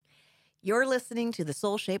You're listening to the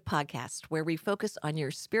Soul Shape Podcast, where we focus on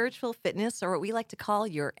your spiritual fitness, or what we like to call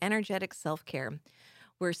your energetic self-care.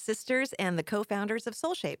 We're sisters and the co-founders of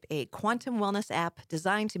Soul Shape, a quantum wellness app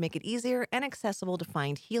designed to make it easier and accessible to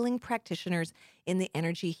find healing practitioners in the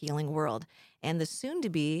energy healing world, and the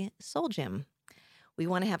soon-to-be Soul Gym. We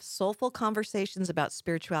want to have soulful conversations about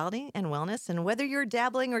spirituality and wellness, and whether you're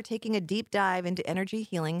dabbling or taking a deep dive into energy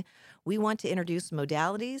healing, we want to introduce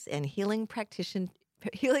modalities and healing practitioners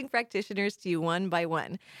to you one by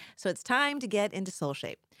one. So it's time to get into Soul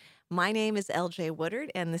Shape. My name is LJ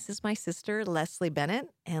Woodard, and this is my sister, Leslie Bennett.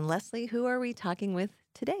 And Leslie, who are we talking with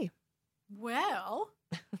today? Well,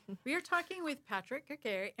 we are talking with Patrick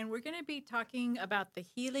Gregary, and we're going to be talking about the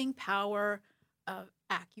healing power of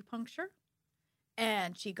acupuncture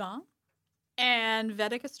and Qigong and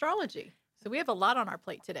Vedic astrology. So we have a lot on our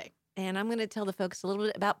plate today. And I'm going to tell the folks a little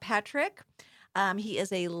bit about Patrick. He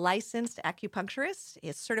is a licensed acupuncturist,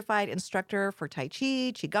 a certified instructor for Tai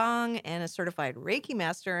Chi, Qigong, and a certified Reiki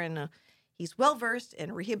master. And he's well-versed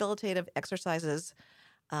in rehabilitative exercises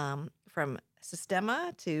from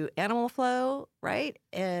Sistema to animal flow, right,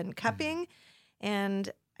 and cupping. And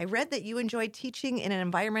I read that you enjoy teaching in an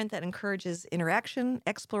environment that encourages interaction,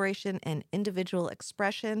 exploration, and individual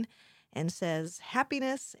expression, and says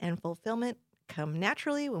happiness and fulfillment come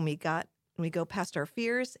naturally when we go past our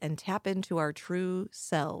fears and tap into our true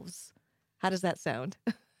selves. How does that sound?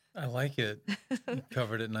 I like it. You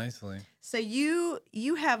covered it nicely. So you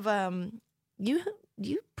have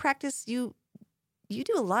you practice you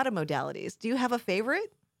do a lot of modalities. Do you have a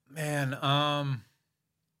favorite? Man,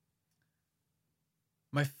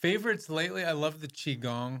 my favorites lately, I love the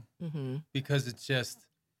Qigong because it's just,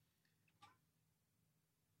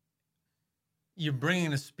 you're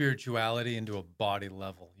bringing a spirituality into a body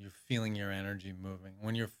level. You're feeling your energy moving.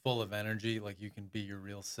 When you're full of energy, like, you can be your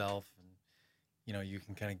real self, and, you know, you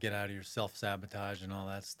can kind of get out of your self-sabotage and all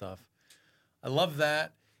that stuff. I love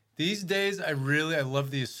that. These days, I love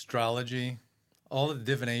the astrology, all the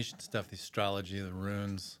divination stuff, the astrology, the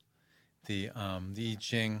runes, the I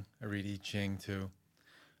Ching. I read I Ching too.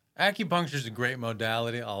 Acupuncture is a great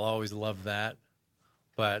modality. I'll always love that.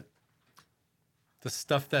 But the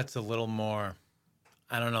stuff that's a little more,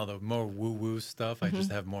 I don't know, the more woo-woo stuff, I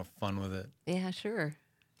just have more fun with it. Yeah, sure.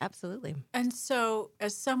 Absolutely. And so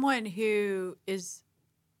as someone who is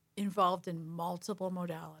involved in multiple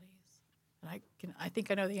modalities, and I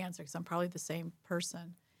think I know the answer because I'm probably the same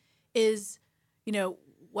person, is,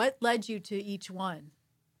 what led you to each one?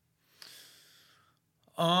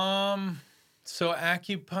 So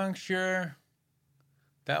acupuncture,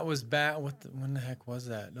 that was back, when the heck was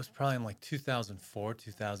that? It was probably in like 2004,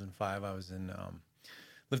 2005. I was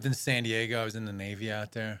lived in San Diego. I was in the Navy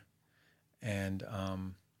out there. And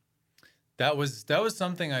that was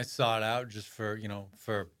something I sought out just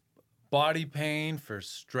for body pain, for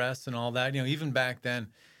stress and all that. Even back then,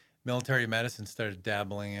 military medicine started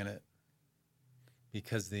dabbling in it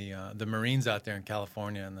because the Marines out there in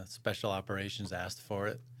California and the special operations asked for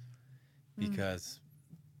it because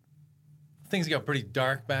things got pretty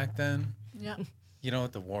dark back then. Yeah.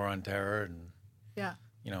 With the war on terror, and yeah,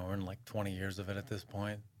 we're in like 20 years of it at this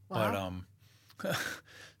point. Wow. But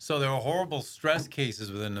so there were horrible stress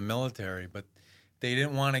cases within the military, but they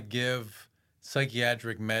didn't want to give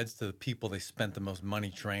psychiatric meds to the people they spent the most money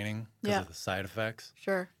training because of the side effects.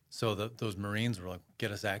 Sure. So those Marines were like, get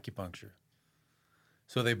us acupuncture.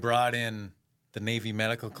 So they brought in, the Navy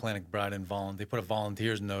Medical Clinic brought in they put a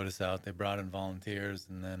volunteers notice out. They brought in volunteers,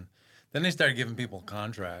 and then they started giving people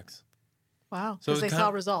contracts. Wow. So Because they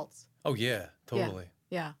saw results. Oh, yeah, totally.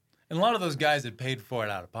 Yeah. And a lot of those guys had paid for it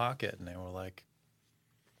out of pocket, and they were like,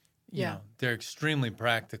 you know, they're extremely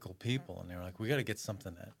practical people, and they were like, we got to get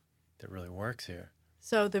something that really works here.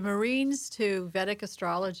 So the Marines to Vedic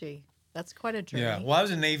astrology, that's quite a journey. Yeah, well, I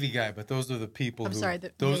was a Navy guy, but those are the people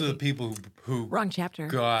those are the people who Wrong chapter.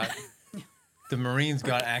 The Marines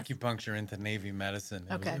got acupuncture into Navy medicine.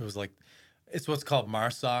 It was like, it's what's called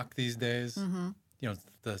MARSOC these days.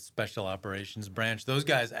 The Special Operations Branch. Those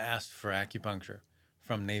guys asked for acupuncture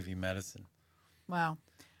from Navy medicine. Wow.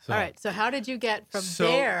 So, all right. So how did you get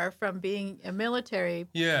from being a military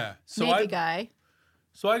Navy guy?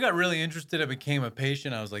 So I got really interested. I became a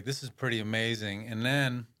patient. I was like, this is pretty amazing. And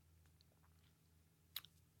then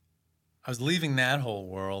I was leaving that whole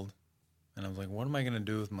world, and I was like, what am I going to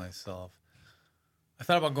do with myself? I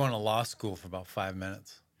thought about going to law school for about 5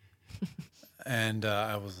 minutes. And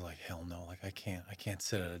I was like, hell no, like I can't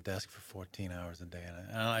sit at a desk for 14 hours a day.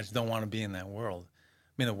 And I just don't want to be in that world.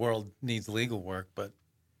 I mean, the world needs legal work, but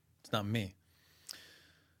it's not me.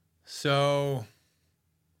 So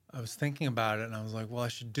I was thinking about it, and I was like, well, I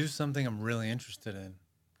should do something I'm really interested in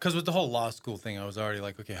because with the whole law school thing, I was already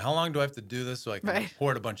like, okay, how long do I have to do this so I can Right.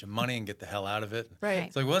 hoard a bunch of money and get the hell out of it? Right.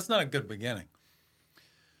 It's like, well, that's not a good beginning.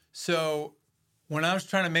 So when I was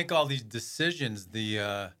trying to make all these decisions,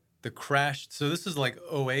 the crash, so this is like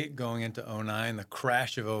 '08 going into '09, the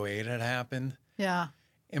crash of '08 had happened. Yeah.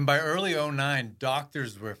 And by early '09,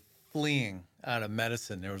 doctors were fleeing out of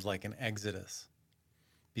medicine. There was like an exodus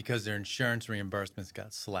because their insurance reimbursements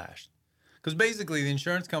got slashed. Because basically, the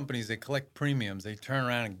insurance companies, they collect premiums. They turn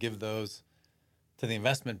around and give those to the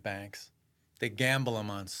investment banks. They gamble them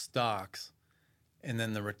on stocks. And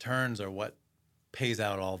then the returns are what pays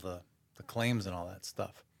out all the claims and all that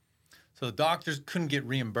stuff. So the doctors couldn't get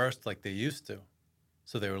reimbursed like they used to.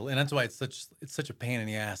 So they were, and that's why it's such a pain in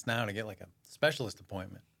the ass now to get like a specialist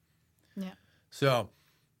appointment. Yeah. So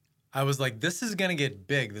I was like, this is going to get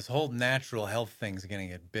big. This whole natural health thing is going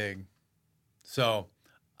to get big. So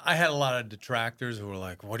I had a lot of detractors who were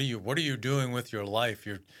like, what are you doing with your life?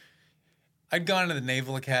 I'd gone to the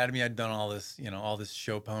Naval Academy. I'd done all this, all this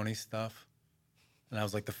show pony stuff. And I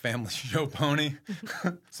was like the family show pony.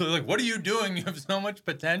 So they're like, what are you doing? You have so much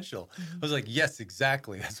potential. I was like, yes,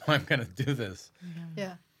 exactly. That's why I'm going to do this.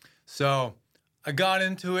 Yeah. So I got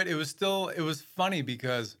into it. It was funny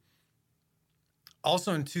because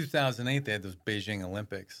also in 2008, they had those Beijing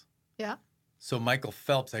Olympics. Yeah. So Michael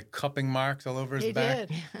Phelps had cupping marks all over his He back.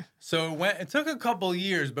 did. So it took a couple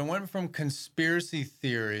years, but went from conspiracy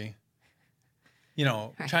theory,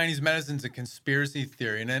 Right. Chinese medicine's a conspiracy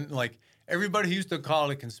theory. And then like everybody who used to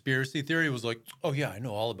call it a conspiracy theory was like, oh yeah, I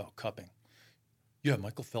know all about cupping. Yeah,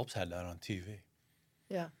 Michael Phelps had that on TV.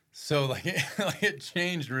 Yeah. So like it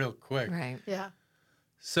changed real quick. Right. Yeah.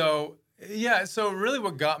 So yeah, so really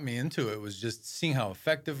what got me into it was just seeing how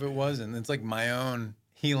effective it was. And it's like my own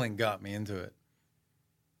healing got me into it.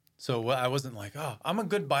 So I wasn't like, oh, I'm a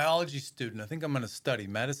good biology student. I think I'm going to study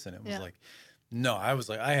medicine. It was like, no, I was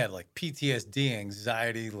like, I had like PTSD,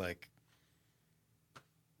 anxiety, like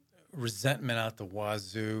resentment out the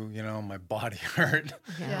wazoo, my body hurt.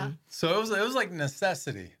 Yeah. So it was like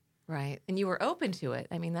necessity. Right. And you were open to it.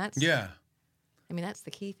 I mean, that's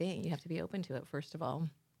the key thing. You have to be open to it, first of all.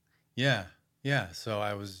 Yeah. Yeah. So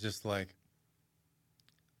I was just like,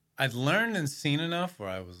 I'd learned and seen enough where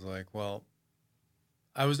I was like, well,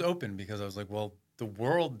 I was open because I was like, well, the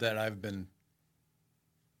world that I've been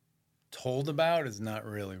told about is not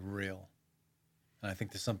really real. And I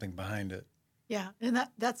think there's something behind it. Yeah. And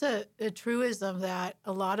that's a truism that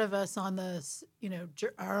a lot of us on this,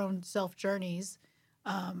 our own self journeys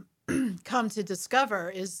come to discover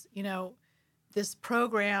is, this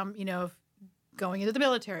program, of going into the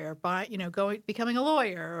military or becoming a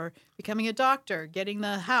lawyer or becoming a doctor, getting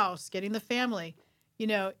the house, getting the family,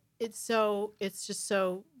 it's just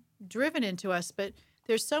so driven into us, but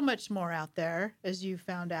there's so much more out there, as you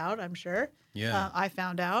found out, I'm sure. Yeah. I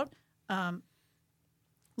found out.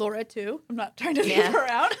 Laura too. I'm not trying to leave her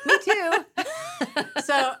out. Me too.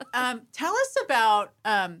 So tell us about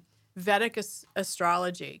Vedic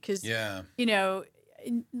astrology, because I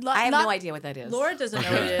have no idea what that is. Laura doesn't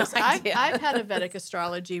know what it is. I've had a Vedic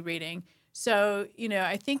astrology reading. So,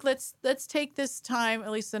 I think let's take this time, at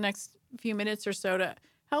least the next few minutes or so, to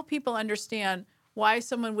help people understand why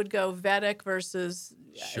someone would go Vedic versus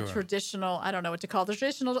traditional, I don't know what to call the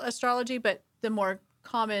traditional astrology, but the more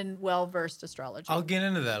common, well-versed astrology. I'll get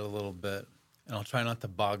into that a little bit, and I'll try not to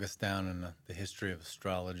bog us down in the history of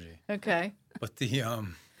astrology. Okay. But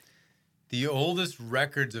the oldest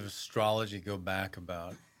records of astrology go back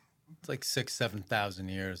about, it's like 7,000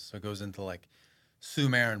 years. So it goes into like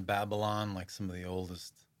Sumer and Babylon, like some of the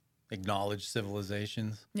oldest acknowledged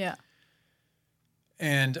civilizations. Yeah.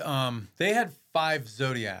 And they had 5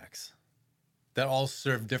 zodiacs that all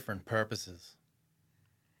serve different purposes.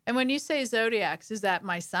 And when you say zodiacs, is that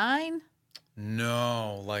my sign?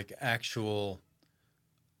 No, like actual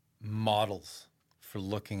models for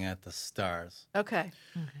looking at the stars. Okay.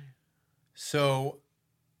 So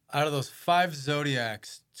out of those 5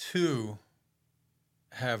 zodiacs, 2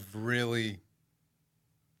 have really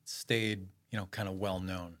stayed, kind of well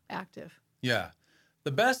known. Active. Yeah.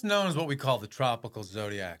 The best known is what we call the tropical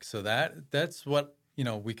zodiac. So that's what,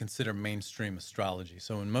 we consider mainstream astrology.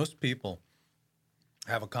 So when most people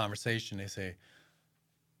have a conversation, they say,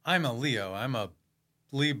 I'm a Leo, I'm a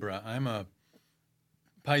Libra, I'm a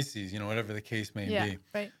Pisces, whatever the case may be.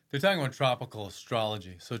 Right. They're talking about tropical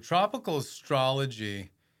astrology. So tropical astrology,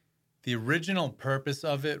 the original purpose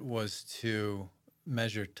of it was to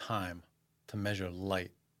measure time, to measure light.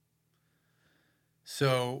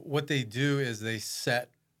 So what they do is they set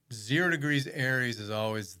 0 degrees Aries is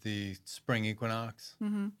always the spring equinox,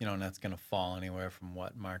 and that's going to fall anywhere from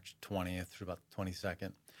March 20th through about the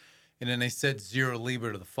 22nd. And then they set 0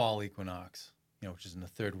 Libra to the fall equinox, which is in the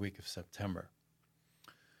 3rd week of September.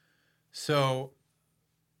 So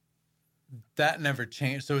that never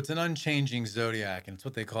changed. So it's an unchanging zodiac, and it's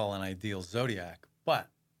what they call an ideal zodiac. But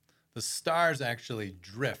the stars actually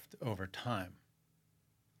drift over time.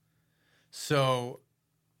 So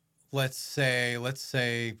let's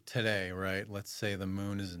say today, right? Let's say the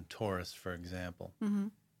moon is in Taurus, for example. Mm-hmm.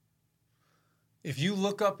 If you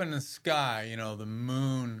look up in the sky, the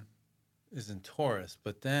moon is in Taurus.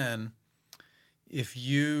 But then if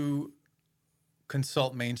you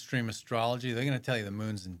consult mainstream astrology, they're going to tell you the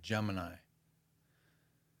moon's in Gemini.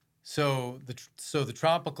 So the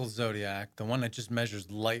tropical zodiac, the one that just measures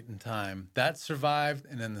light and time, that survived,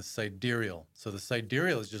 and then the sidereal. So the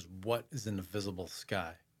sidereal is just what is in the visible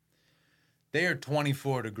sky. They are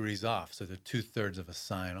 24 degrees off, so they're 2/3 of a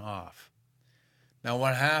sign off. Now,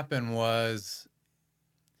 what happened was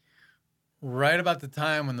right about the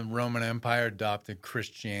time when the Roman Empire adopted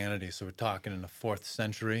Christianity, so we're talking in the 4th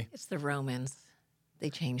century. It's the Romans. They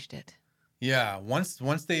changed it. Yeah,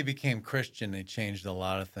 once they became Christian, they changed a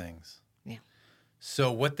lot of things. Yeah.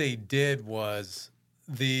 So what they did was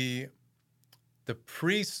the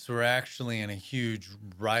priests were actually in a huge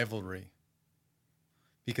rivalry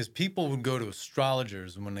because people would go to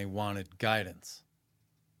astrologers when they wanted guidance.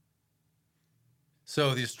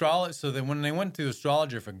 So when they went to the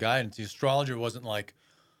astrologer for guidance, the astrologer wasn't like,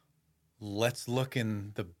 let's look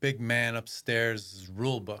in the big man upstairs'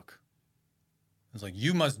 rule book. It's like,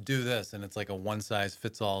 you must do this, and it's like a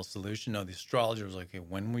one-size-fits-all solution. No, the astrologer was like, okay,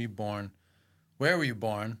 when were you born? Where were you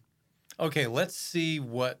born? Okay, let's see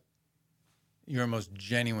what your most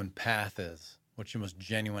genuine path is, what your most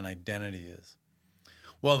genuine identity is.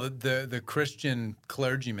 Well, the Christian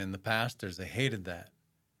clergymen, the pastors, they hated that.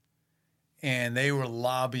 And they were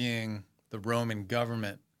lobbying the Roman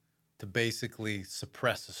government to basically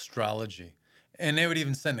suppress astrology. And they would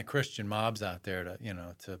even send the Christian mobs out there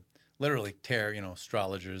to literally tear,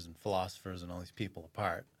 astrologers and philosophers and all these people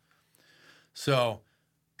apart. So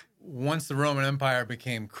once the Roman Empire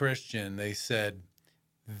became Christian, they said,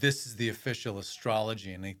 this is the official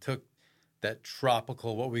astrology. And they took that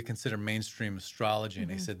tropical, what we consider mainstream astrology, and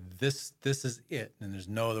they said, this is it, and there's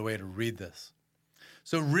no other way to read this.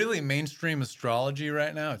 So really, mainstream astrology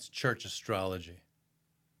right now, it's church astrology.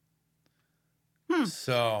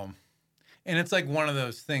 So, and it's like one of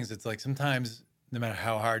those things, it's like sometimes no matter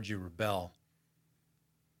how hard you rebel,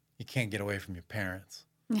 you can't get away from your parents.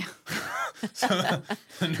 Yeah. So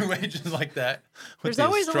the New Age is like that. There's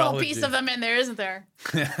always a little piece of them in there, isn't there?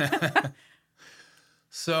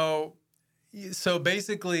 So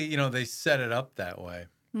basically, they set it up that way.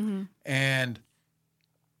 Mm-hmm. And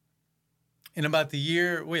in about the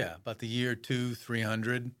year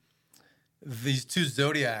 300, these two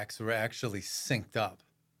zodiacs were actually synced up.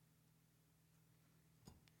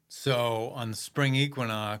 So on the spring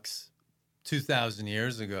equinox, 2,000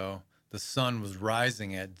 years ago, the sun was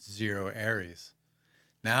rising at 0 Aries.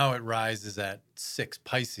 Now it rises at 6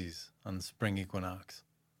 Pisces on the spring equinox.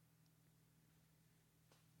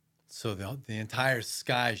 So the entire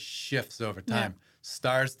sky shifts over time. Yeah.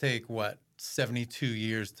 Stars take, 72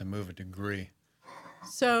 years to move a degree.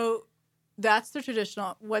 So that's the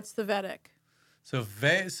traditional. What's the Vedic?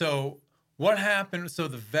 So what happened? So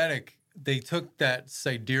the Vedic, they took that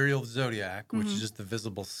sidereal zodiac, which is just the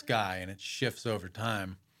visible sky, and it shifts over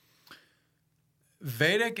time.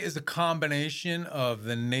 Vedic is a combination of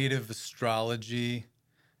the native astrology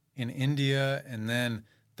in India, and then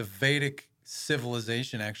the Vedic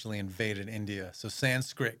civilization actually invaded India. So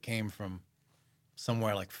Sanskrit came from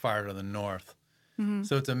somewhere like far to the north. Mm-hmm.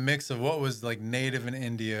 So it's a mix of what was like native in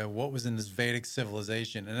India, what was in this Vedic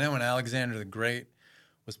civilization. And then when Alexander the Great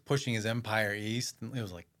was pushing his empire east, it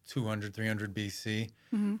was like 200, 300 BC,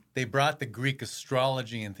 they brought the Greek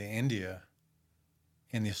astrology into India.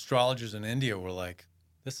 And the astrologers in India were like,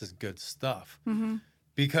 this is good stuff. Mm-hmm.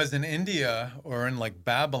 Because in India or in like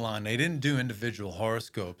Babylon, they didn't do individual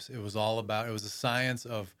horoscopes. It was a science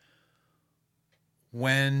of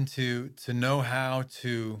when to know how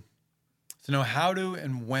to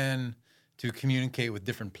and when to communicate with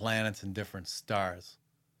different planets and different stars.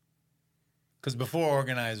 Because before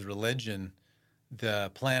organized religion,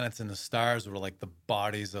 the planets and the stars were like the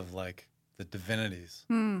bodies of like the divinities,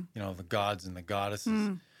 the gods and the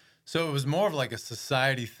goddesses. So it was more of like a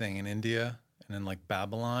society thing in India and in like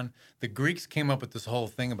Babylon. The Greeks came up with this whole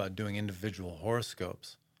thing about doing individual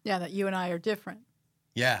horoscopes. Yeah, that you and I are different.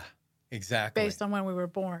 Yeah, exactly. Based on when we were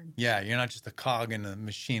born. Yeah, you're not just a cog in the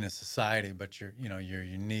machine of society, but you're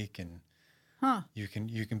unique, and you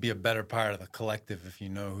can be a better part of the collective if you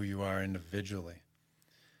know who you are individually.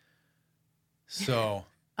 So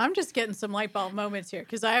I'm just getting some light bulb moments here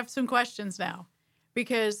because I have some questions now.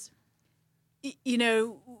 Because, you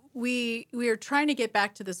know, we are trying to get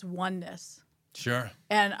back to this oneness. Sure.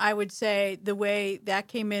 And I would say the way that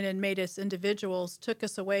came in and made us individuals took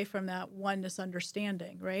us away from that oneness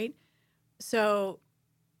understanding, right? So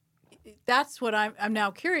that's what I'm now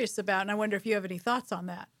curious about. And I wonder if you have any thoughts on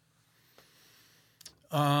that.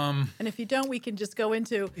 And if you don't, we can just go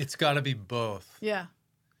into. It's got to be both. Yeah.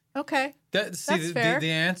 Okay. That's fair.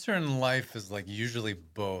 The answer in life is like usually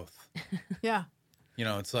both. Yeah. You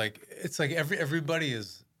know, it's like everybody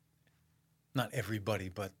is, not everybody,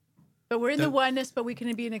 but we're in the oneness, but we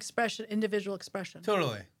can be an individual expression.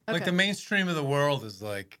 Totally. Okay. Like the mainstream of the world is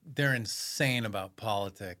like, they're insane about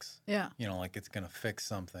politics. Yeah. You know, like it's going to fix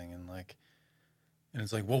something. And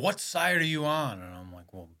it's like, well, what side are you on? And I'm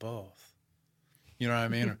like, well, both. You know what I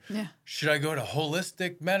mean? Or, Yeah. should I go to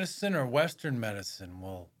holistic medicine or Western medicine?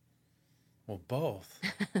 Well, both.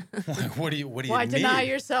 Like, what do you Why need? deny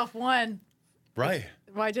yourself one? Right.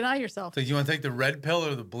 Why deny yourself? So you want to take the red pill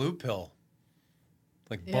or the blue pill?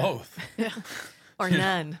 Like both. Yeah. Or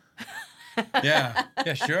none. Yeah.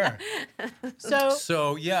 Yeah, sure.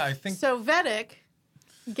 So yeah, I think. So Vedic,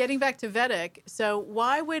 getting back to Vedic, so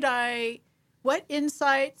what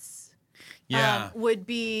insights would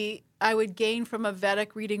be I would gain from a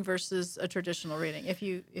Vedic reading versus a traditional reading, if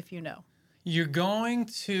you know? You're going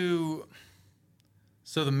to.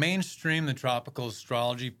 So the mainstream, the tropical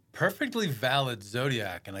astrology, perfectly valid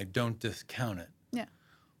zodiac, and I don't discount it. Yeah.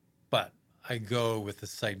 But I go with the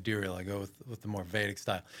sidereal. I go with the more Vedic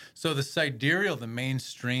style. So the sidereal, the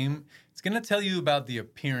mainstream, it's going to tell you about the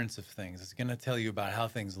appearance of things. It's going to tell you about how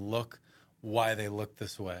things look, why they look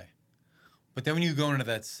this way. But then when you go into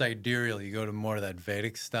that sidereal, you go to more of that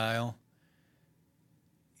Vedic style.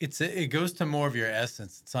 It goes to more of your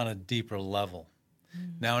essence. It's on a deeper level.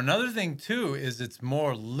 Now, another thing, too, is it's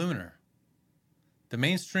more lunar. The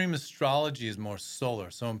mainstream astrology is more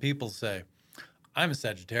solar. So when people say, I'm a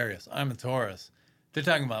Sagittarius, I'm a Taurus, they're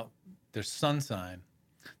talking about their sun sign.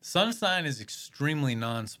 Sun sign is extremely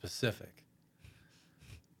non-specific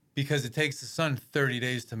because it takes the sun 30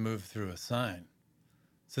 days to move through a sign.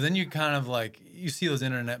 So then you kind of like, you see those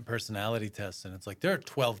internet personality tests, and it's like, there are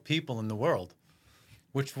 12 people in the world.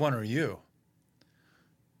 Which one are you?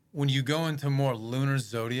 When you go into more lunar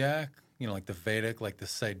zodiac, you know, like the Vedic, like the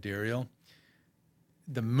sidereal,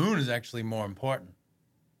 the moon is actually more important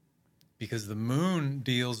because the moon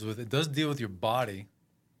does deal with your body.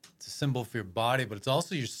 It's a symbol for your body, but it's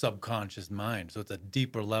also your subconscious mind. So it's a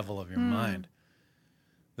deeper level of your mind.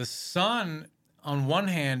 The sun, on one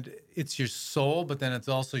hand, it's your soul, but then it's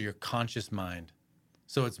also your conscious mind.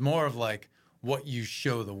 So it's more of like what you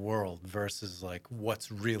show the world versus like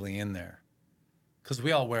what's really in there. Because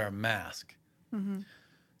we all wear a mask. Mm-hmm.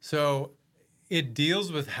 So it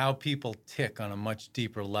deals with how people tick on a much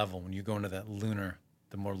deeper level when you go into that lunar,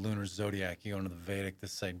 the more lunar zodiac, you go into the Vedic, the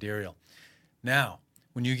sidereal. Now,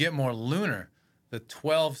 when you get more lunar, the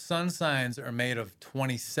 12 sun signs are made of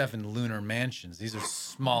 27 lunar mansions. These are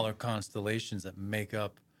smaller constellations that make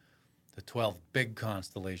up the 12 big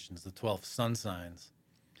constellations, the 12 sun signs.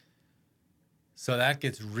 So that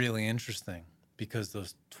gets really interesting because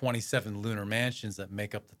those 27 lunar mansions that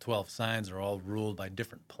make up the 12 signs are all ruled by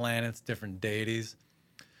different planets, different deities.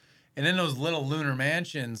 And then those little lunar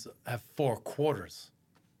mansions have 4 quarters.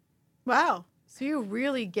 Wow. So you're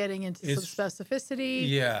really getting into some specificity.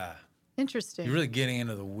 Yeah. Interesting. You're really getting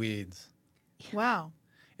into the weeds. Wow.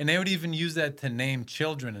 And they would even use that to name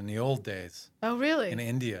children in the old days. Oh, really? In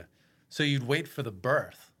India. So you'd wait for the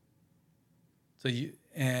birth.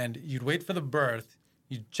 You'd wait for the birth.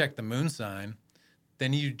 You'd check the moon sign.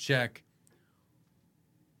 Then you'd check.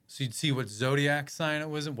 So you'd see what zodiac sign it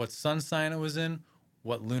was in, what sun sign it was in,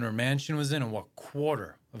 what lunar mansion was in, and what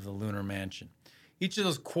quarter of the lunar mansion. Each of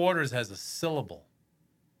those quarters has a syllable.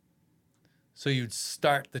 So you'd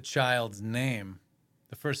start the child's name.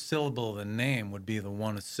 The first syllable of the name would be the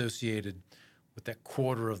one associated with that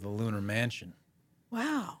quarter of the lunar mansion.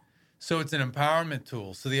 Wow. So it's an empowerment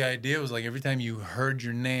tool. So the idea was like every time you heard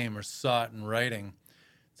your name or saw it in writing,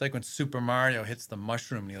 it's like when Super Mario hits the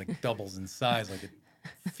mushroom and he like doubles in size, like it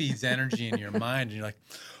feeds energy in your mind. And you're like,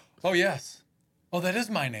 oh, yes. Oh, that is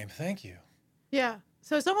my name. Thank you. Yeah.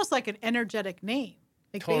 So it's almost like an energetic name,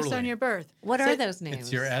 like based on your birth. What are those names?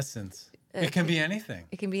 It's your essence. It can be anything.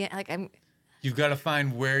 It can be like You've got to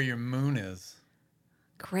find where your moon is.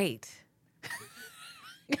 Great.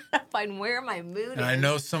 Gotta find where my moon is. And I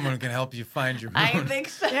know someone can help you find your moon. I think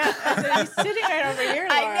so. Yeah, he's sitting right over here,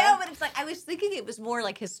 Laura. I know, but it's like I was thinking it was more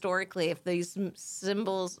like historically, if these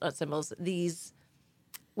these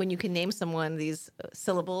when you can name someone, these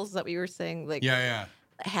syllables that we were saying, like Yeah.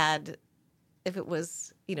 had, if it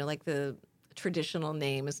was, like the traditional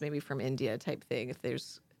name is maybe from India type thing, if there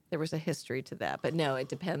was a history to that. But no, it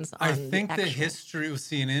depends on I think the the actual. history,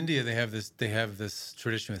 see, in India, they have this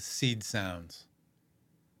tradition with seed sounds.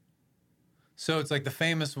 So it's like the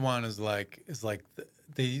famous one is like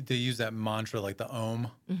they use that mantra, like the Om.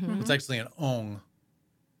 Mm-hmm. It's actually an Ong.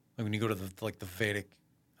 Like when you go to the Vedic,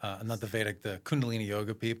 not the Vedic, the Kundalini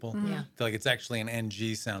yoga people, Yeah. they're like, it's actually an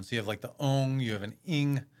NG sound. So you have like the Ong, you have an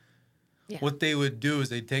Ing. Yeah. What they would do is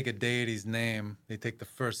they'd take a deity's name, they take the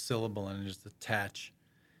first syllable and just attach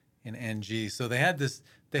an NG. So they had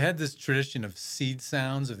this tradition of seed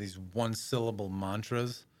sounds, of these one syllable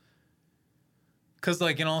mantras. Because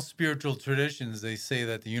like in all spiritual traditions, they say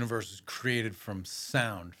that the universe was created from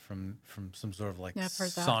sound, from some sort of like Yeah, I've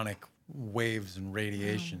heard that. sonic waves and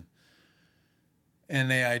radiation. And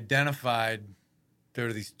they identified there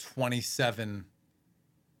are these 27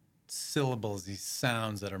 syllables, these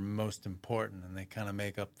sounds that are most important, and they kind of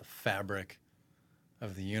make up the fabric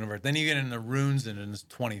of the universe. Then you get into runes, and there's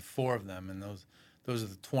 24 of them, and those are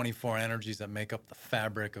the 24 energies that make up the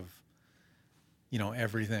fabric of,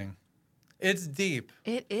 everything. It's deep.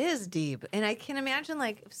 It is deep. And I can imagine,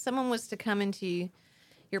 like, if someone was to come into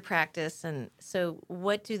your practice, and so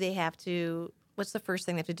what do they have to, what's the first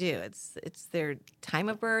thing they have to do? It's their time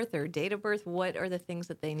of birth or date of birth. What are the things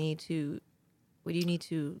that they need to, what do you need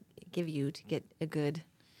to give you to get a good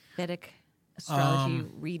Vedic astrology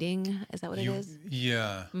reading? Is that what it is?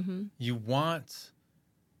 Yeah. Mm-hmm. You want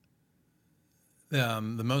the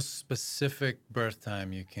most specific birth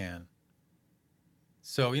time you can.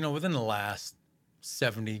 So, within the last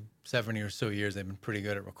 70 or so years, they've been pretty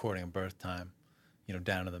good at recording a birth time,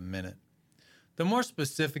 down to the minute. The more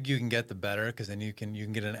specific you can get, the better, because then you can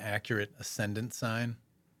get an accurate ascendant sign.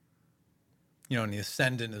 And the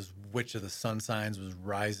ascendant is which of the sun signs was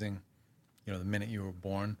rising, the minute you were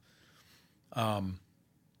born.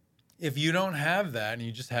 If you don't have that and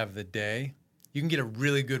you just have the day, you can get a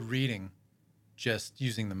really good reading just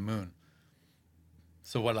using the moon.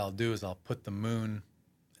 So what I'll do is I'll put the moon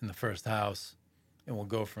in the first house, and we'll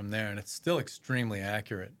go from there. And it's still extremely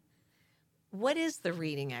accurate. What is the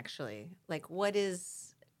reading actually? Like, what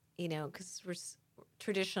is, because we're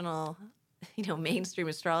traditional, mainstream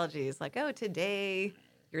astrology is like, oh, today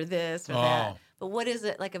you're this or that. But what is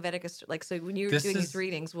it like a Vedic, like, so when you're doing these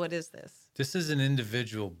readings, what is this? This is an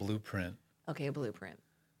individual blueprint. Okay, a blueprint.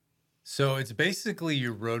 So it's basically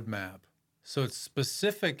your roadmap. So it's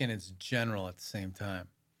specific and it's general at the same time.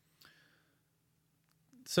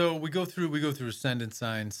 So we go through ascendant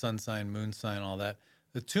sign, sun sign, moon sign, all that.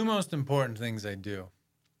 The two most important things I do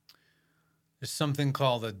is something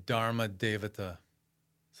called a Dharma Devata.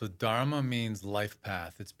 So Dharma means life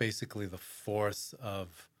path. It's basically the force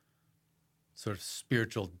of sort of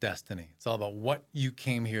spiritual destiny. It's all about what you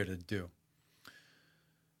came here to do.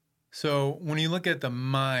 So when you look at the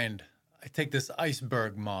mind, I take this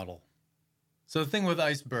iceberg model. So the thing with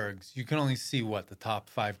icebergs, you can only see the top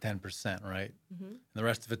 5-10%, right? Mm-hmm. And the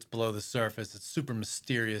rest of it's below the surface. It's super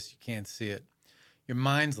mysterious. You can't see it. Your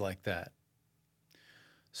mind's like that.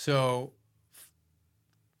 So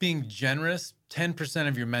being generous, 10%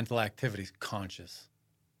 of your mental activity is conscious.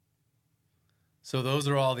 So those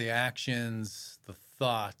are all the actions, the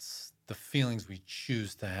thoughts, the feelings we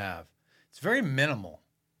choose to have. It's very minimal.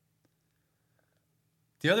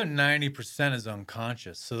 The other 90% is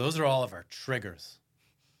unconscious. So those are all of our triggers.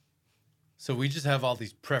 So we just have all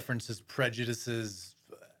these preferences, prejudices,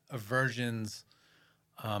 aversions.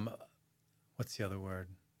 What's the other word?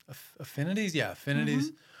 Affinities? Yeah,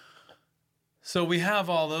 affinities. Mm-hmm. So we have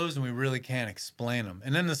all those and we really can't explain them.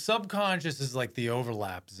 And then the subconscious is like the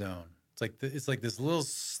overlap zone. It's like this little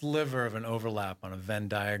sliver of an overlap on a Venn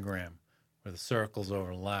diagram where the circles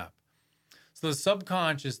overlap. So the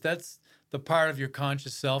subconscious, that's the part of your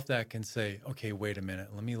conscious self that can say, okay, wait a minute,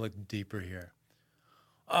 let me look deeper here.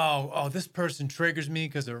 Oh, this person triggers me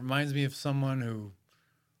because it reminds me of someone who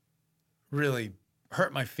really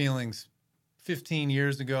hurt my feelings 15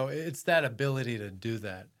 years ago. It's that ability to do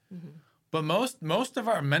that. Mm-hmm. But most of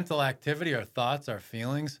our mental activity, our thoughts, our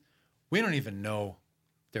feelings, we don't even know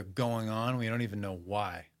they're going on. We don't even know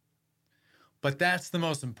why. But that's the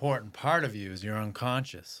most important part of you is your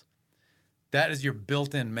unconscious. That is your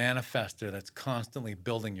built-in manifester that's constantly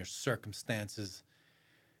building your circumstances,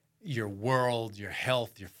 your world, your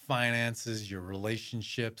health, your finances, your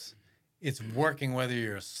relationships. It's working whether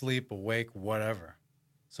you're asleep, awake, whatever.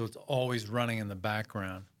 So it's always running in the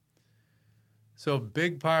background. So a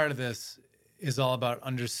big part of this is all about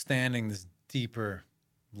understanding this deeper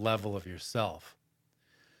level of yourself.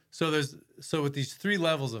 So with these three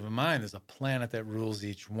levels of a mind, there's a planet that rules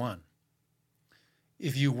each one.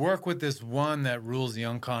 if you work with this one that rules the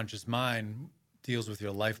unconscious mind, deals with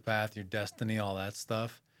your life path, your destiny, all that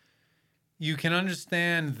stuff, you can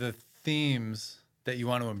understand the themes that you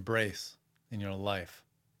want to embrace in your life.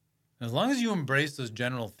 And as long as you embrace those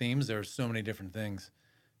general themes, there are so many different things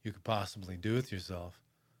you could possibly do with yourself.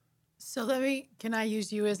 So can I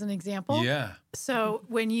use you as an example? Yeah. So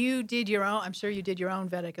when you did your own, I'm sure you did your own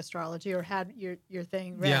Vedic astrology or had your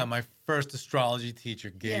thing read. Yeah, my first astrology teacher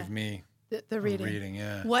gave me the reading.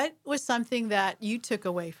 Yeah. What was something that you took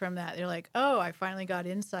away from that? You're like, oh, I finally got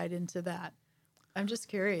insight into that. I'm just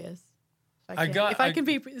curious. If I can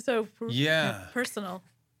be so personal.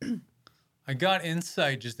 I got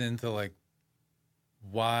insight just into like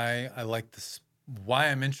why I like this, why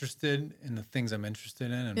I'm interested in the things I'm interested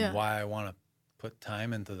in, and why I want to put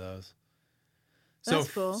time into those.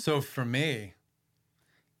 That's cool. So for me,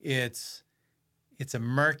 it's a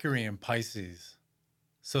Mercury in Pisces.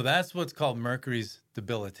 So that's what's called Mercury's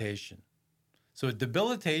debilitation. So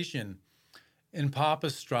debilitation in pop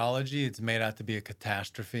astrology, it's made out to be a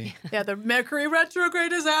catastrophe. Yeah, the Mercury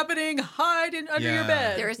retrograde is happening. Hide under your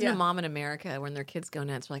bed. There isn't a mom in America when their kids go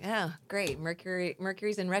nuts. We're like, oh, great,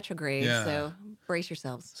 Mercury's in retrograde, so brace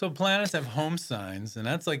yourselves. So planets have home signs, and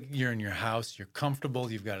that's like you're in your house, you're comfortable,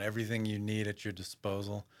 you've got everything you need at your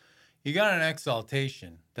disposal. You got an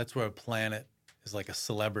exaltation. That's where a planet is like a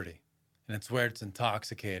celebrity, and it's where it's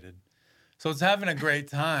intoxicated. So it's having a great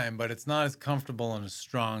time, but it's not as comfortable and as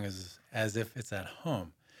strong as if it's at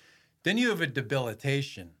home. Then you have a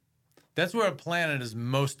debilitation. That's where a planet is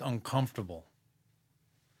most uncomfortable.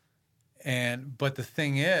 But the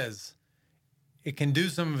thing is, it can do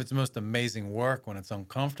some of its most amazing work when it's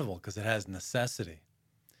uncomfortable because it has necessity.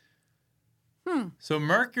 So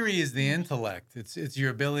Mercury is the intellect. It's your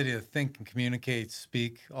ability to think and communicate,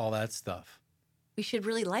 speak, all that stuff. We should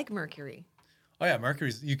really like Mercury. Oh yeah,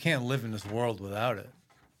 you can't live in this world without it.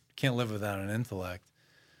 You can't live without an intellect.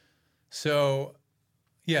 So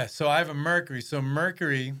I have a Mercury. So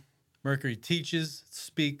Mercury teaches,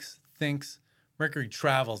 speaks, thinks. Mercury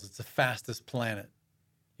travels. It's the fastest planet.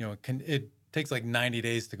 You know, it takes like 90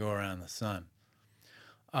 days to go around the sun.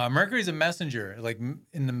 Mercury's a messenger. Like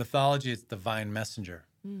in the mythology, it's divine messenger.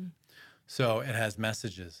 So it has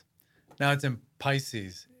messages. Now it's in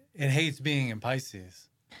Pisces. It hates being in Pisces.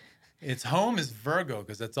 Its home is Virgo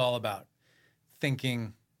because that's all about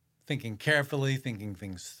thinking carefully, thinking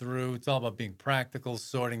things through. It's all about being practical,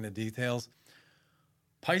 sorting the details.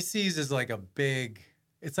 Pisces is like a big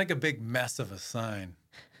mess of a sign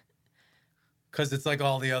because it's like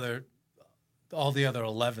all the other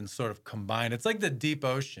 11 sort of combined. It's like the deep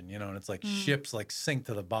ocean, you know, and it's like ships like sink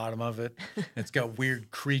to the bottom of it. It's got weird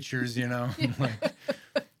creatures, you know, like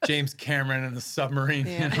James Cameron in a submarine,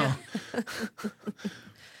 you know.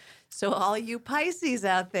 So all you Pisces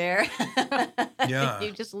out there,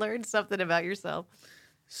 you just learned something about yourself.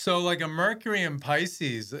 So like a Mercury in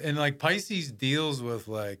Pisces, and like Pisces deals with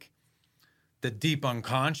like the deep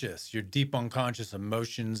unconscious, your deep unconscious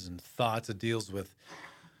emotions and thoughts. It deals with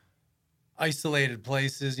isolated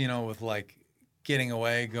places, you know, with like getting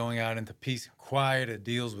away, going out into peace and quiet. It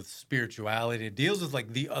deals with spirituality. It deals with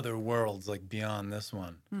like the other worlds, like beyond this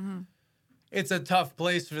one. Mm-hmm. It's a tough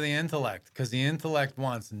place for the intellect because the intellect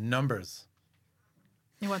wants numbers.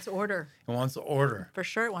 It wants order. It wants order. For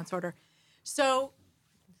sure it wants order. So,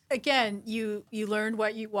 again, you learned why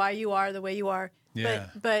you are the way you are. Yeah.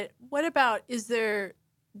 But what about,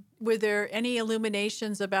 were there any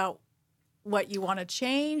illuminations about what you want to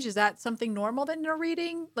change? Is that something normal that you're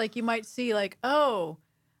reading? Like you might see like, oh,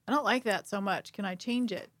 I don't like that so much. Can I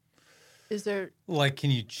change it? Is there... Like,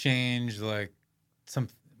 can you change like some...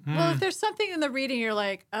 Well, if there's something in the reading, you're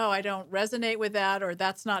like, oh, I don't resonate with that, or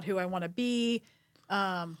that's not who I want to be,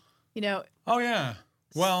 you know. Oh, yeah.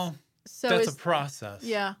 Well, that's a process.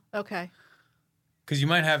 Yeah. Okay. Because you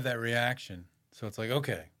might have that reaction. So it's like,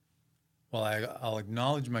 okay, well, I'll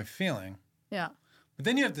acknowledge my feeling. Yeah. But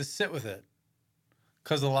then you have to sit with it.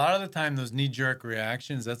 Because a lot of the time, those knee-jerk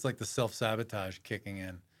reactions, that's like the self-sabotage kicking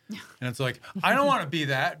in. And it's like, I don't want to be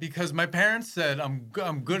that because my parents said I'm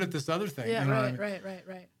good at this other thing. Yeah, you know right, what I mean?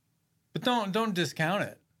 right. But don't discount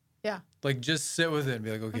it. Yeah. Like, just sit with it and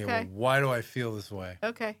be like, okay, well, why do I feel this way?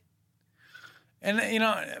 Okay. And, you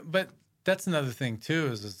know, but that's another thing, too,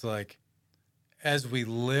 is it's like, as we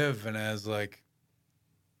live and as, like,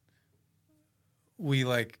 we,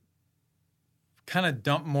 like, kind of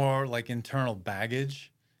dump more, like, internal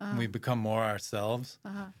baggage and we become more ourselves,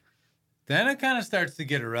 then it kind of starts to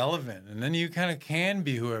get irrelevant. And then you kind of can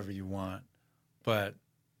be whoever you want. But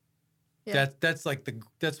that's like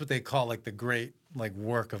that's what they call, like, the great, like,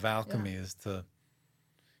 work of alchemy is to,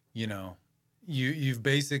 you know, you've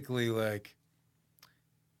basically, like,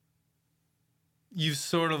 you've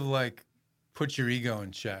sort of like put your ego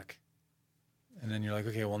in check. And then you're like,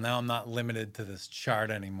 okay, well, now I'm not limited to this chart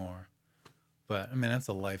anymore. But I mean, that's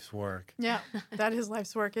a life's work. Yeah, that is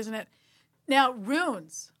life's work, isn't it? Now,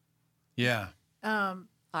 runes. Yeah.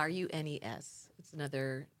 RUNES. It's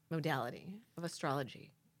another modality of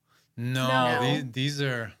astrology. No. These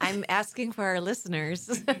are. I'm asking for our listeners.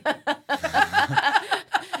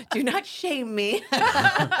 Do not shame me.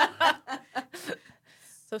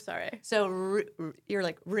 So sorry. So you're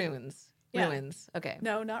like runes. Yeah. Ruins. Okay.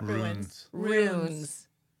 No, not ruins. Runes.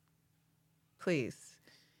 Please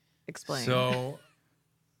explain. So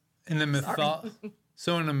in the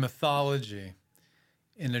mythology,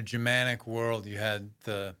 in the Germanic world, you had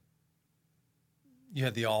the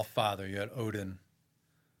All-Father, you had Odin.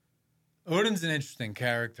 Odin's an interesting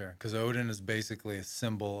character because Odin is basically a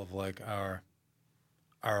symbol of like our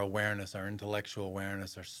awareness, our intellectual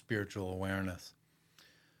awareness, our spiritual awareness.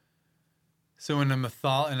 So in the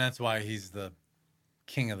and that's why he's the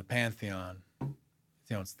king of the pantheon. You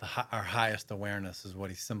know, it's our highest awareness is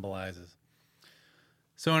what he symbolizes.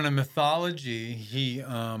 So in a mythology, he's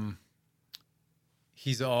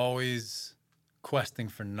always questing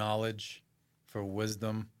for knowledge, for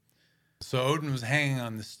wisdom. So Odin was hanging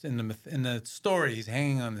on this in the story. He's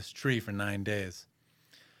hanging on this tree for 9 days,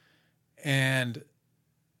 and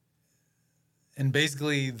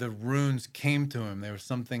basically the runes came to him. There was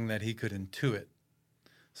something that he could intuit.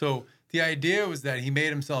 So the idea was that he made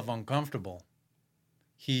himself uncomfortable.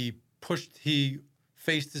 He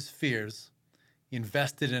faced his fears, he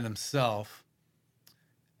invested in himself,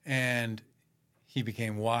 and he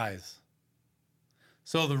became wise.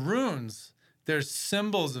 So the runes, they're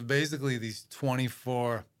symbols of basically these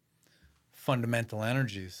 24 fundamental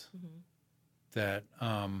energies that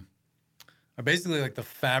are basically like the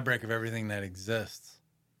fabric of everything that exists.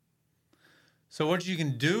 So what you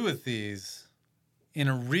can do with these, in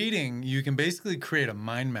a reading, you can basically create a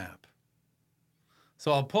mind map.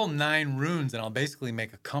 So I'll pull 9 runes and I'll basically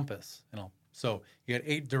make a compass. So you get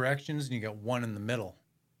 8 directions and you get 1 in the middle.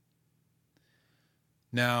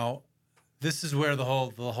 Now, this is where the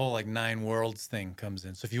whole like 9 worlds thing comes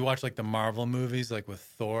in. So if you watch like the Marvel movies, like with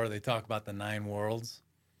Thor, they talk about the 9 worlds.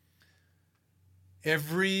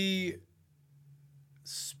 Every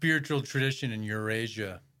spiritual tradition in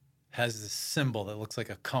Eurasia has this symbol that looks like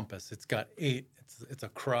a compass. It's got 8. It's a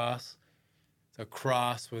cross. It's a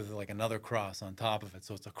cross with like another cross on top of it.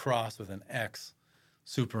 So it's a cross with an X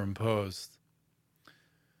superimposed.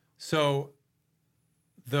 So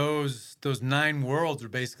those 9 worlds are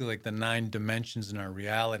basically like the 9 dimensions in our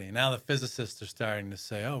reality. Now the physicists are starting to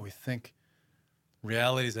say, oh, we think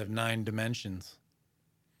realities have 9 dimensions.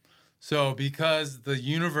 So because the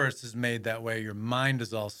universe is made that way, your mind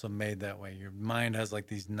is also made that way. Your mind has like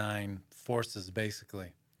these 9 forces,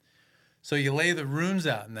 basically. So you lay the runes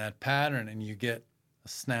out in that pattern and you get a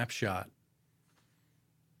snapshot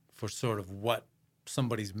for sort of what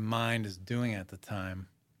somebody's mind is doing at the time.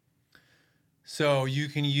 So you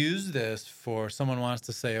can use this for someone wants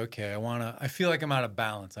to say, okay, I feel like I'm out of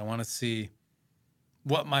balance. I want to see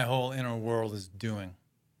what my whole inner world is doing.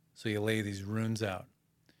 So you lay these runes out.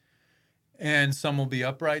 And some will be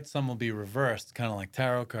upright, some will be reversed, kind of like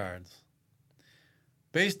tarot cards.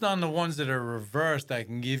 Based on the ones that are reversed, I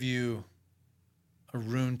can give you a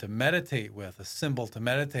rune to meditate with, a symbol to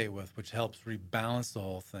meditate with, which helps rebalance the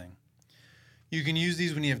whole thing. You can use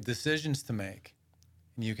these when you have decisions to make,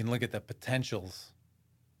 and you can look at the potentials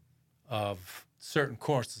of certain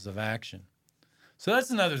courses of action. So that's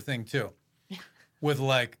another thing, too. With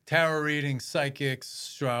like tarot reading, psychics,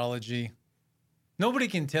 astrology, nobody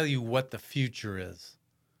can tell you what the future is,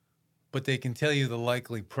 but they can tell you the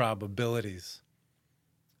likely probabilities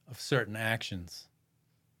of certain actions.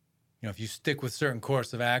 You know, if you stick with certain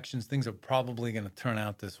course of actions, things are probably going to turn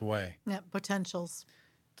out this way. Yeah, potentials.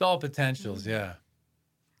 It's all potentials, yeah.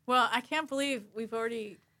 Well, I can't believe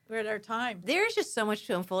we're at our time. There's just so much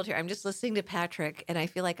to unfold here. I'm just listening to Patrick, and I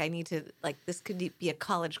feel like I need to, like, this could be a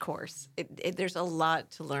college course. There's a lot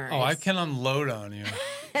to learn. Oh, I can unload on you.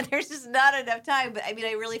 And there's just not enough time. But, I mean,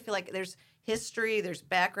 I really feel like there's history, there's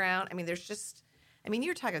background. I mean,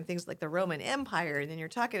 you're talking things like the Roman Empire, and then you're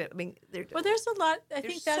talking, Well, there's a lot. I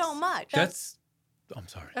think that's so much. I'm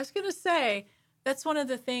sorry. I was going to say, that's one of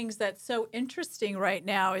the things that's so interesting right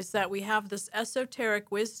now is that we have this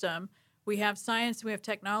esoteric wisdom, we have science, we have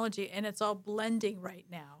technology, and it's all blending right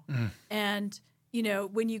now. And, you know,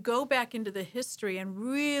 when you go back into the history and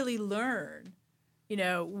really learn, you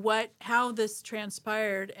know, how this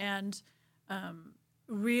transpired and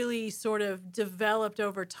really sort of developed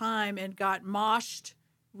over time and got moshed,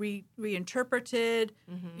 reinterpreted,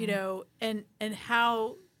 you know, and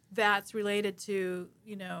how that's related to,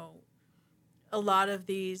 a lot of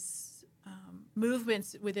these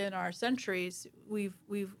movements within our centuries,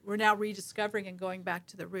 we're now rediscovering and going back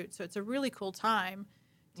to the roots. So it's a really cool time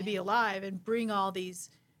to be alive and bring all these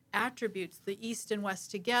attributes, the East and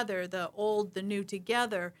West together, the old, the new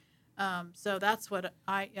together. So that's what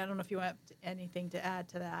I don't know if you have anything to add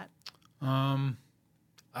to that.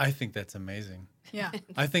 I think that's amazing. Yeah.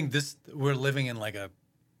 I think we're living in like a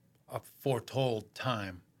foretold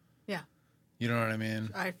time. Yeah. You know what I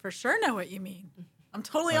mean? I for sure know what you mean. I'm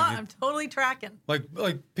totally I'm totally tracking. Like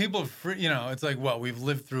people, it's like what we've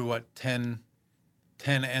lived through. 10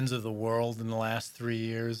 ends of the world in the last 3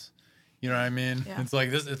 years. You know what I mean? Yeah. It's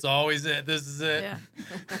like this. It's always it. This is it. Yeah.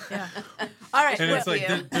 Yeah. All right. And it's like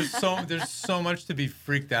there's so much to be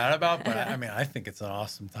freaked out about. But I think it's an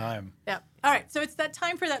awesome time. Yeah. All right. So it's that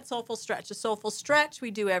time for that soulful stretch. A soulful stretch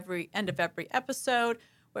we do every end of every episode,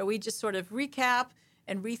 where we just sort of recap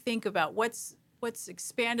and rethink about what's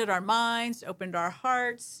expanded our minds, opened our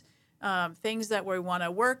hearts, things that we want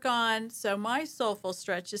to work on. So my soulful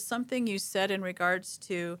stretch is something you said in regards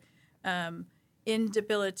to in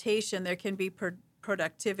debilitation, there can be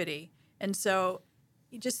productivity. And so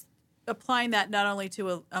you just applying that not only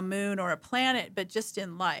to a moon or a planet, but just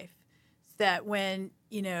in life, that when,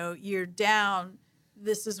 you're down,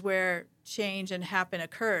 this is where change and happen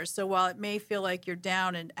occurs. So while it may feel like you're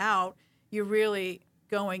down and out, you're really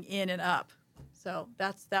going in and up. So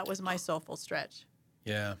that was my soulful stretch.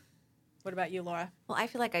 Yeah. What about you, Laura? Well, I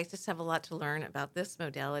feel like I just have a lot to learn about this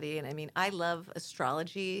modality. And I love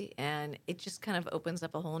astrology, and it just kind of opens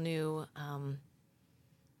up a whole new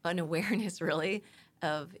an awareness, really,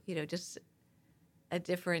 of, just a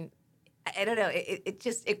different, I don't know,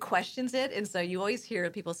 it questions it. And so you always hear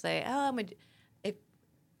people say, if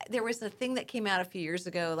there was a thing that came out a few years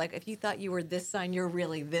ago, like if you thought you were this sign, you're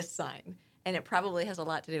really this sign. And it probably has a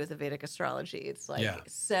lot to do with the Vedic astrology. It's like,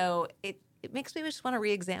 so it makes me just want to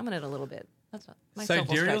re-examine it a little bit. That's what my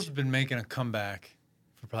Sidereal's been making a comeback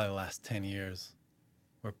for probably the last 10 years,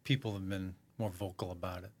 where people have been more vocal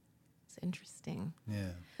about it. It's interesting.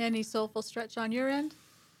 Yeah. Any soulful stretch on your end?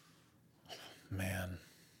 Man,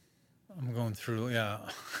 I'm going through,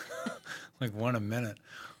 like one a minute.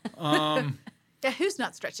 Yeah, who's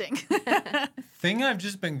not stretching? Thing I've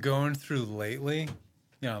just been going through lately,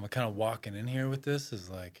 I'm kind of walking in here with this, is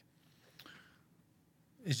like,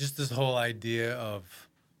 it's just this whole idea of,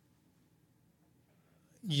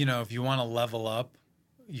 if you want to level up,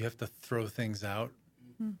 you have to throw things out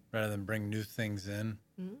rather than bring new things in.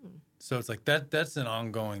 Mm. So it's like that's an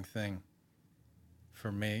ongoing thing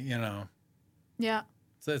for me, Yeah.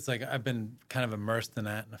 So it's like I've been kind of immersed in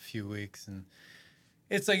that in a few weeks, and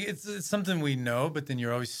it's like it's something we know, but then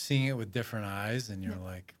you're always seeing it with different eyes, and you're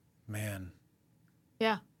like, man.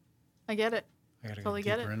 Yeah, I get it. I gotta totally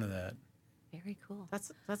go deeper into that. Very cool.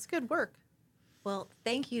 That's good work. Well,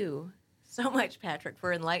 thank you so much, Patrick,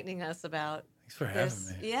 for enlightening us about Thanks for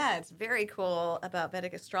having me. Yeah, it's very cool about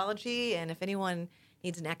Vedic astrology. And if anyone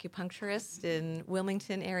needs an acupuncturist in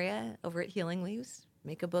Wilmington area over at Healing Leaves,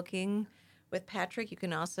 make a booking with Patrick. You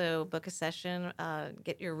can also book a session,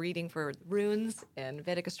 get your reading for runes and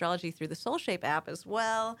Vedic astrology through the Soul Shape app as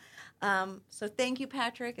well. So thank you,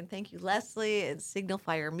 Patrick, and thank you, Leslie, and Signal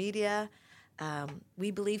Fire Media.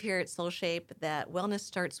 We believe here at Soul Shape that wellness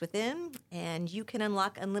starts within, and you can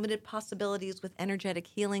unlock unlimited possibilities with energetic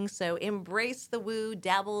healing. So embrace the woo,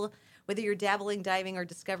 dabble, whether you're dabbling, diving, or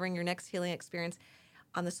discovering your next healing experience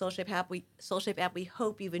on the Soul Shape app. We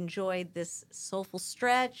hope you've enjoyed this soulful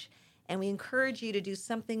stretch, and we encourage you to do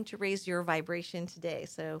something to raise your vibration today.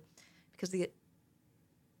 So, because the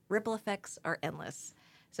ripple effects are endless.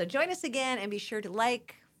 So join us again, and be sure to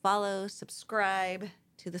like, follow, subscribe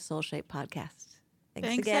to the Soul Shape podcast.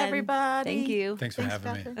 Thanks again. Everybody. Thank you. Thanks for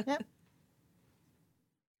having me. Yep.